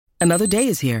Another day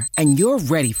is here, and you're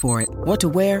ready for it. What to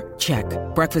wear? Check.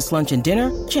 Breakfast, lunch, and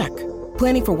dinner? Check.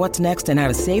 Planning for what's next and how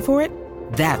to save for it?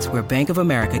 That's where Bank of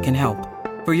America can help.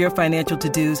 For your financial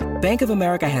to-dos, Bank of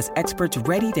America has experts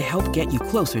ready to help get you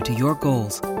closer to your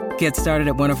goals. Get started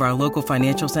at one of our local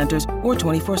financial centers or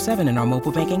 24/7 in our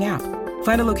mobile banking app.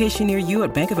 Find a location near you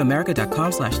at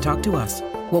bankofamerica.com/talktous.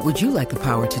 What would you like the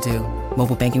power to do?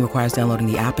 Mobile banking requires downloading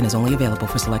the app and is only available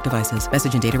for select devices.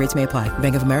 Message and data rates may apply.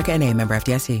 Bank of America N.A., member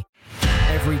FDIC.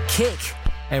 Every kick,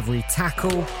 every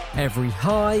tackle, every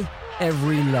high,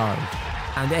 every low,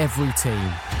 and every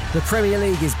team. The Premier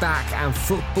League is back and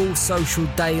Football Social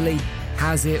Daily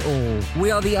has it all.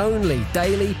 We are the only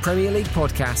daily Premier League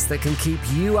podcast that can keep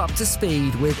you up to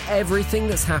speed with everything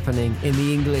that's happening in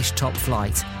the English top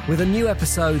flight, with a new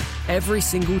episode every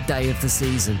single day of the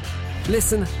season.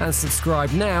 Listen and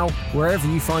subscribe now wherever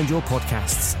you find your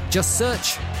podcasts. Just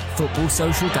search Football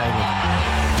Social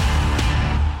Daily.